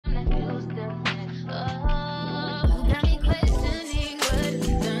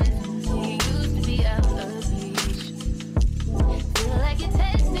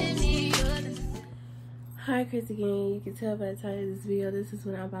Hi, Chrissy Gang. You can tell by the title of this video, this is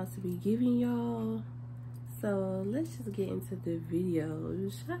what I'm about to be giving y'all. So let's just get into the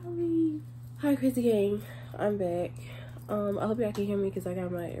video, shall we? Hi, Chrissy Gang. I'm back. I hope y'all can hear me because I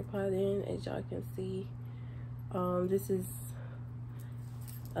got my AirPod in, as y'all can see. This is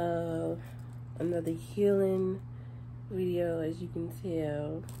another healing video, as you can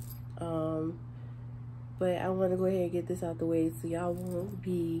tell. But I want to go ahead and get this out the way so y'all won't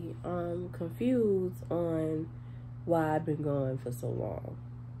be confused on why I've been going for so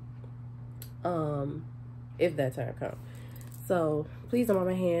long. If that time comes. So please don't mind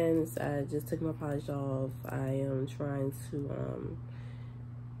my hands. I just took my polish off. I am trying to,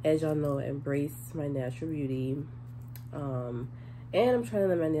 as y'all know, embrace my natural beauty. And I'm trying to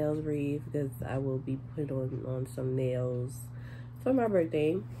let my nails breathe because I will be putting on some nails for my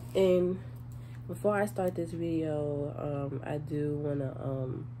birthday. And before I start this video, I do want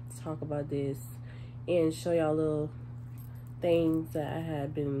to talk about this and show y'all little things that I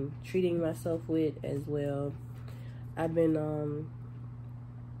have been treating myself with as well. I've been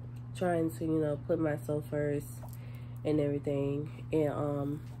trying to, you know, put myself first and everything.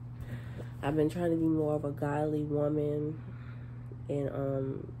 And I've been trying to be more of a godly woman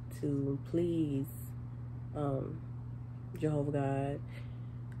and to please Jehovah God,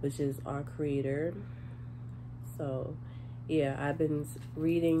 which is our creator. So yeah, I've been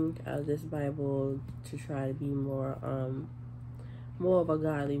reading this Bible to try to be more of a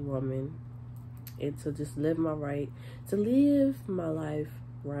godly woman and to just live my life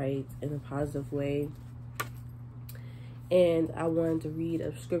right in a positive way. And I wanted to read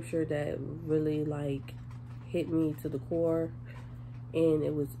a scripture that really like hit me to the core, and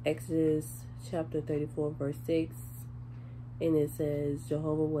it was Exodus chapter 34 verse 6. And it says,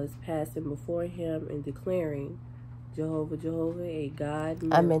 Jehovah was passing before him and declaring, Jehovah, Jehovah, a God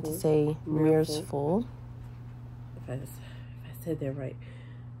merciful. I meant to say merciful. If I said that right.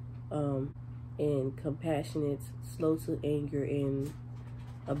 And compassionate, slow to anger, and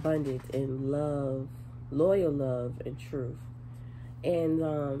abundant in love, loyal love, and truth.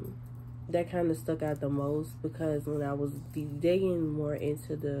 And that kind of stuck out the most because when I was digging more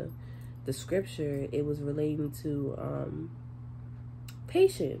into the scripture, it was relating to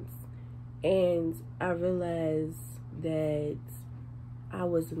patience. And I realized that I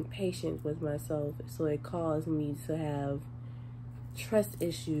wasn't patient with myself, so it caused me to have trust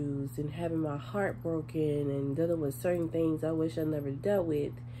issues and having my heart broken and dealing with certain things I wish I never dealt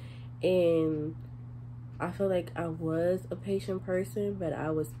with. And I feel like I was a patient person, but I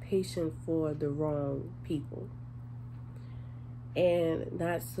was patient for the wrong people. And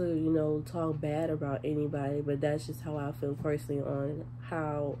not to, you know, talk bad about anybody, but that's just how I feel personally on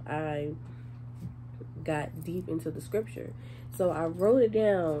how I got deep into the scripture. So I wrote it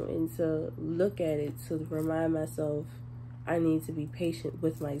down and to look at it to remind myself I need to be patient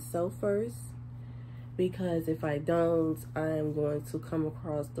with myself first, because if I don't, I am going to come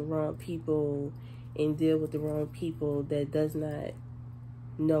across the wrong people and deal with the wrong people that does not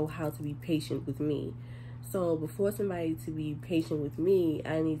know how to be patient with me. So before somebody to be patient with me,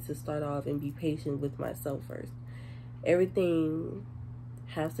 I need to start off and be patient with myself first. Everything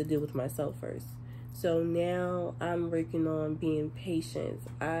has to do with myself first. So now I'm working on being patient.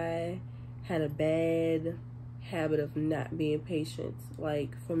 I had a bad habit of not being patient.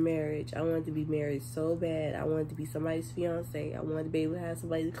 Like for marriage, I wanted to be married so bad. I wanted to be somebody's fiance. I wanted to be able to have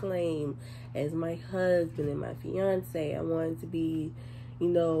somebody to claim as my husband and my fiance. I wanted to be, you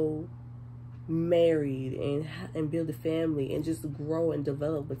know, married and build a family and just grow and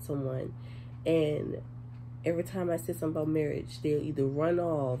develop with someone. And every time I say something about marriage, they'll either run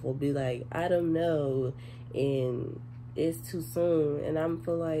off or be like, I don't know, and it's too soon. And I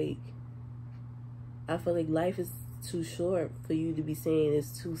feel like life is too short for you to be saying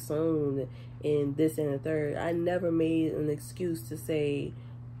it's too soon and this and the third. I never made an excuse to say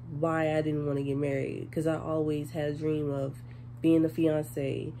why I didn't want to get married, because I always had a dream of being a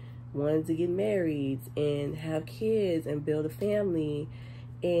fiance, wanted to get married and have kids and build a family.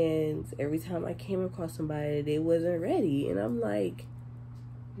 And every time I came across somebody, they wasn't ready. And I'm like,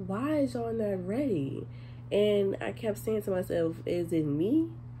 why is y'all not ready? And I kept saying to myself, is it me?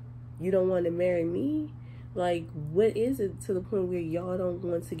 You don't want to marry me? Like, what is it to the point where y'all don't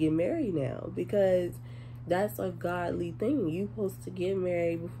want to get married now? Because that's a godly thing. You're supposed to get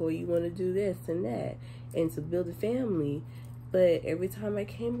married before you want to do this and that and to build a family. But every time I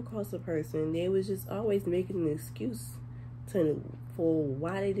came across a person, they was just always making an excuse for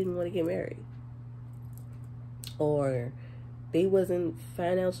why they didn't want to get married. Or they wasn't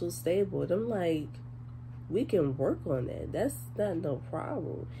financially stable. And I'm like, we can work on that. That's not no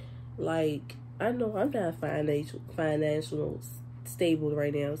problem. Like, I know I'm not financial stable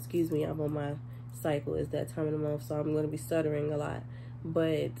right now. Excuse me, I'm on my cycle. It's that time of the month, so I'm going to be stuttering a lot.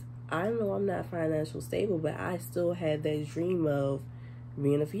 But I know I'm not financially stable, but I still had that dream of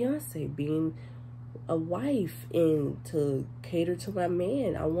being a fiance, being a wife, and to cater to my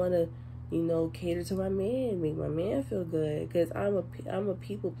man. I want to, cater to my man, make my man feel good, because I'm a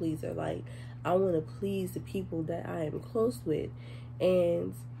people pleaser. Like, I want to please the people that I am close with.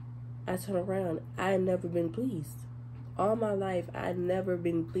 And I turn around, I had never been pleased. All my life, I'd never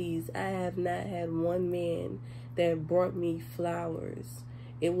been pleased. I have not had one man that brought me flowers.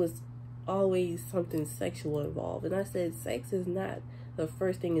 It was always something sexual involved. And I said, sex is not the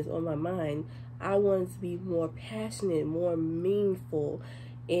first thing is on my mind. I wanted to be more passionate, more meaningful.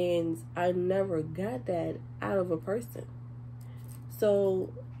 And I never got that out of a person.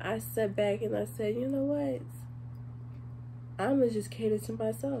 So I sat back and I said, you know what? I'm going to just cater to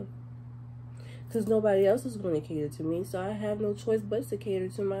myself. Because nobody else is going to cater to me. So I have no choice but to cater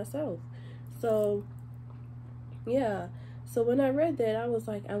to myself. So, yeah. So when I read that, I was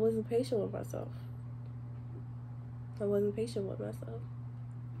like, I wasn't patient with myself. I wasn't patient with myself.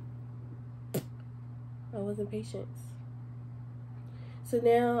 I wasn't patient. So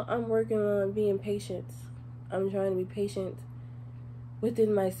now I'm working on being patient. I'm trying to be patient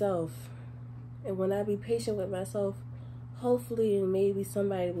within myself. And when I be patient with myself, hopefully and maybe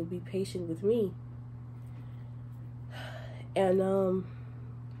somebody will be patient with me. And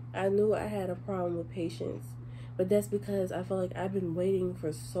I knew I had a problem with patience. But that's because I feel like I've been waiting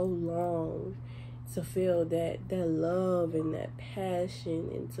for so long to feel that love and that passion,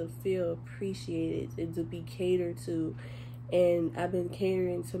 and to feel appreciated and to be catered to. And I've been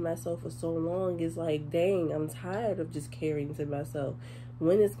catering to myself for so long. It's like, dang, I'm tired of just catering to myself.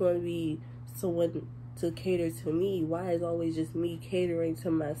 When it's going to be someone to cater to me? Why is always just me catering to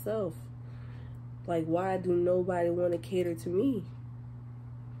myself? Like, why do nobody want to cater to me?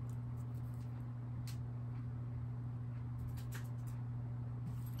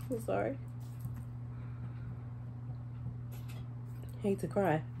 I'm sorry. Hate to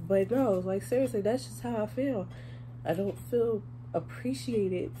cry. But no, like, seriously, that's just how I feel. I don't feel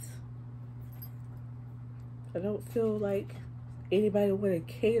appreciated. I don't feel like anybody want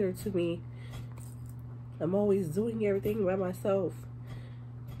to cater to me. I'm always doing everything by myself.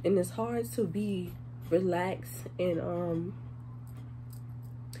 And it's hard to be relaxed, and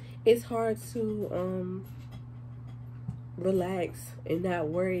it's hard to relax and not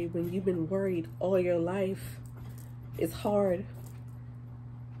worry when you've been worried all your life. It's hard.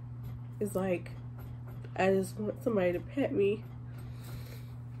 It's like, I just want somebody to pat me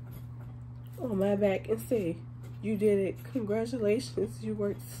on my back and say, you did it. Congratulations. You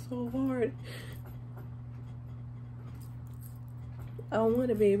worked so hard. I want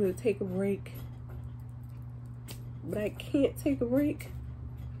to be able to take a break, but I can't take a break.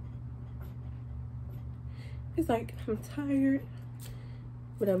 It's like I'm tired,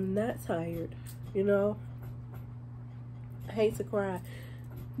 but I'm not tired, I hate to cry,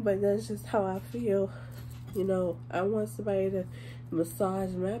 but that's just how I feel. I want somebody to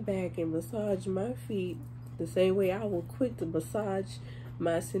massage my back and massage my feet the same way I will quit to massage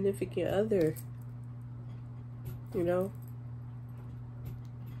my significant other,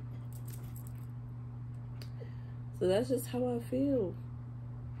 So that's just how I feel.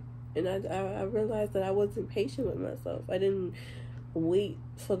 And I realized that I wasn't patient with myself. I didn't wait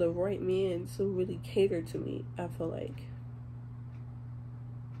for the right man to really cater to me, I feel like.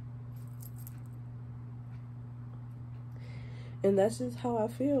 And that's just how I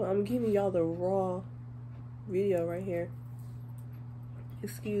feel. I'm giving y'all the raw video right here.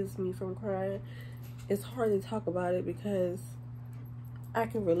 Excuse me from crying. It's hard to talk about it because I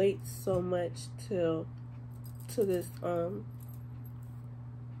can relate so much to this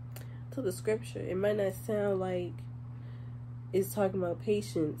to the scripture. It might not sound like it's talking about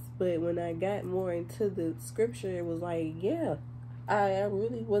patience, but when I got more into the scripture, it was like, yeah, I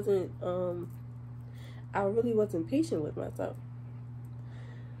really wasn't patient with myself.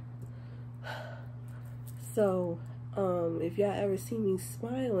 So if y'all ever see me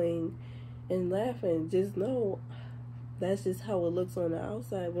smiling and laughing, just know that's just how it looks on the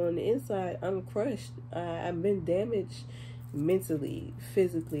outside, but on the inside, I'm crushed. I've been damaged mentally,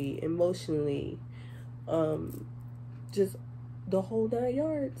 physically, emotionally, just the whole 9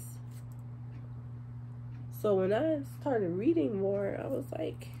 yards. So when I started reading more, I was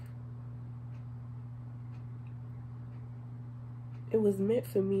like, it was meant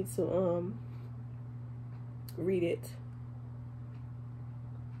for me to read it.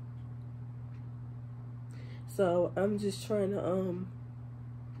 So I'm just trying to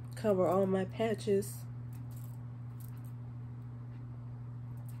cover all my patches.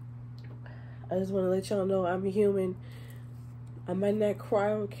 I just want to let y'all know I'm human. I might not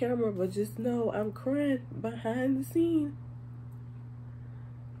cry on camera, but just know I'm crying behind the scene.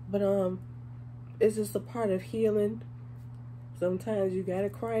 But it's just a part of healing. Sometimes you gotta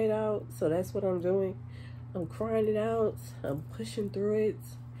cry it out, so that's what I'm doing. I'm crying it out. I'm pushing through it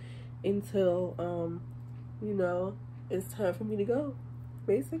until you know, it's time for me to go,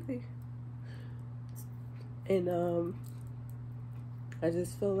 basically. And I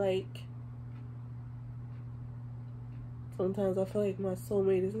just feel like sometimes I feel like my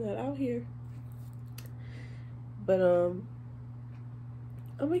soulmate is not out here. But I'm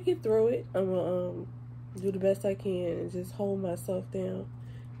gonna get through it. I'm gonna do the best I can and just hold myself down.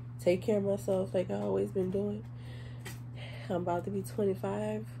 Take care of myself like I always been doing. I'm about to be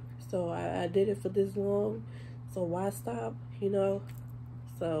 25, so I did it for this long. So why stop, you know?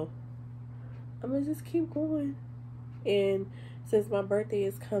 So I'm gonna just keep going. And since my birthday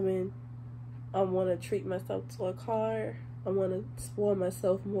is coming, I want to treat myself to a car. I want to spoil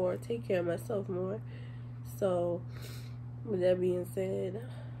myself more, take care of myself more. So with that being said,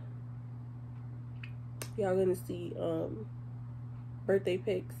 y'all gonna see birthday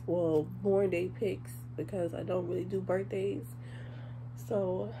pics, well, born day pics, because I don't really do birthdays.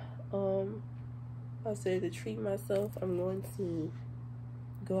 So I said to treat myself, I'm going to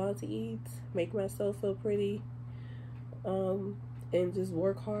go out to eat, make myself feel pretty, and just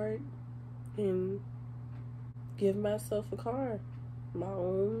work hard and give myself a car, my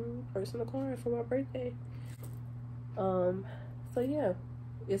own personal car for my birthday. So yeah,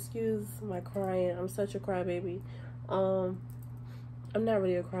 excuse my crying. I'm such a crybaby. I'm not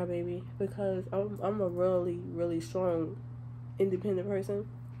really a crybaby because I'm a really strong, independent person.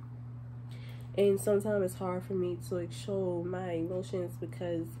 And sometimes it's hard for me to show my emotions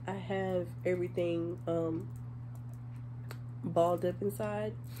because I have everything balled up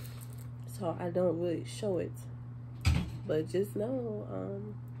inside, so I don't really show it. But just know,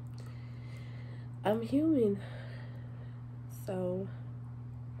 I'm human. So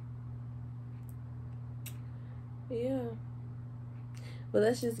yeah. But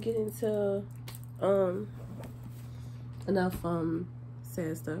let's just get into enough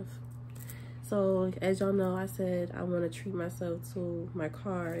sad stuff. So as y'all know, I said I want to treat myself to my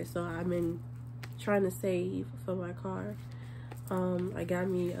car. So I've been trying to save for my car. I got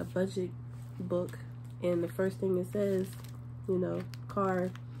me a budget book, and the first thing it says, you know,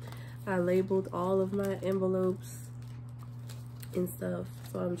 car. I labeled all of my envelopes and stuff.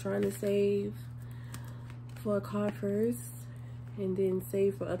 So I'm trying to save for a car first, and then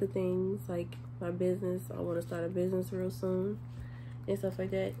save for other things like my business. I want to start a business real soon and stuff like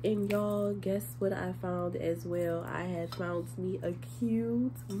that. And y'all, guess what I found as well? I had found me a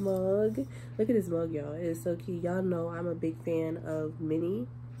cute mug. Look at this mug, y'all. It is so cute. Y'all know I'm a big fan of Minnie.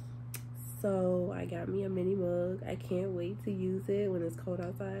 So I got me a Minnie mug. I can't wait to use it when it's cold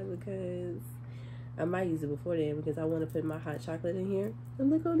outside, because I might use it before then because I want to put my hot chocolate in here. And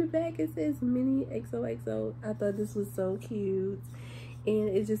look on the back, it says Minnie XOXO. I thought this was so cute. And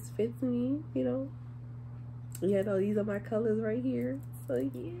it just fits me, you know. Yeah, no, these are my colors right here. So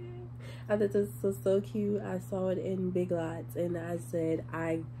yeah, I thought this was so cute. I saw it in Big Lots and I said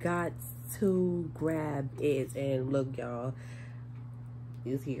I got to grab it. And look, y'all,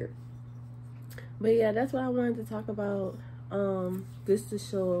 it's here. But yeah, that's what I wanted to talk about. Just to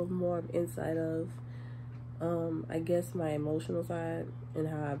show more insight of I guess my emotional side and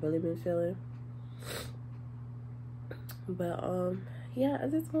how I've really been feeling. But yeah, I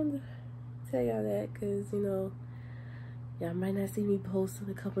just wanted to tell y'all that, because you know, y'all might not see me post in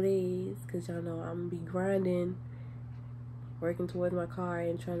a couple days because y'all know I'm gonna be grinding, working towards my car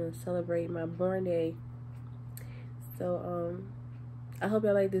and trying to celebrate my born day. So I hope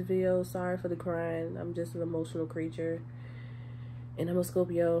y'all like this video. Sorry for the crying. I'm just an emotional creature, and I'm a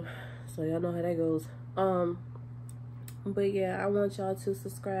Scorpio, so y'all know how that goes. But yeah, I want y'all to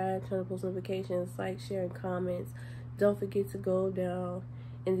subscribe, turn on post notifications, like, share, and comments. Don't forget to go down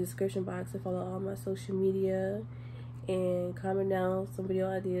in the description box and follow all my social media, and comment down some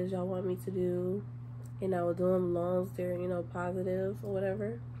video ideas y'all want me to do, and I will do them as long as they're, you know, positive or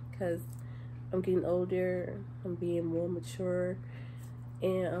whatever, because I'm getting older, I'm being more mature,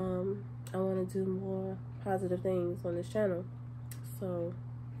 and I want to do more positive things on this channel. So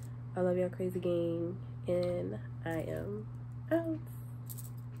I love y'all, crazy gang, and I am out.